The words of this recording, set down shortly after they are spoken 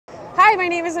Hi, my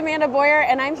name is Amanda Boyer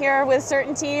and I'm here with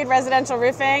CertainTeed Residential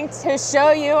Roofing to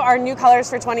show you our new colors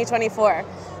for 2024.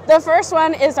 The first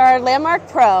one is our Landmark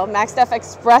Pro Max Def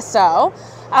Espresso,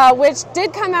 which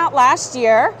did come out last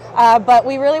year, but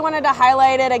we really wanted to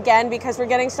highlight it again because we're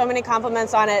getting so many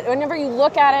compliments on it. Whenever you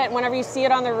look at it, whenever you see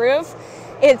it on the roof,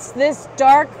 it's this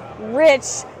dark, rich,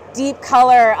 deep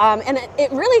color, and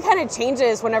it really kind of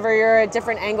changes whenever you're at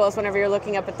different angles, whenever you're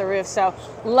looking up at the roof. So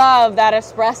love that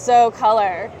espresso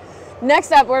color.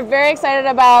 Next up, we're very excited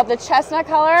about the chestnut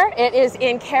color. It is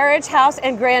in Carriage House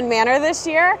and Grand Manor this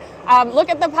year.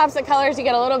 Look at the pops of colors. You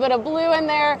get a little bit of blue in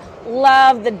there.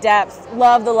 Love the depth,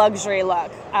 love the luxury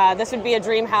look. This would be a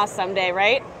dream house someday,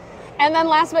 right? And then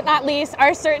last but not least,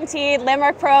 our CertainTeed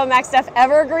Landmark Pro Max Def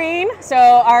Evergreen. So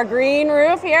our green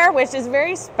roof here, which is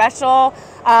very special.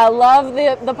 Love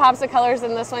the pops of colors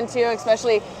in this one too,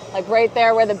 especially like right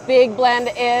there where the big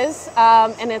blend is.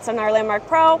 And it's on our Landmark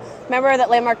Pro. Remember that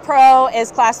Landmark Pro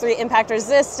is Class 3 impact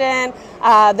resistant.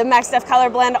 The Max Def color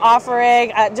blend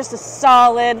offering just a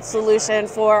solid solution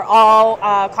for all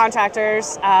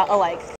contractors alike.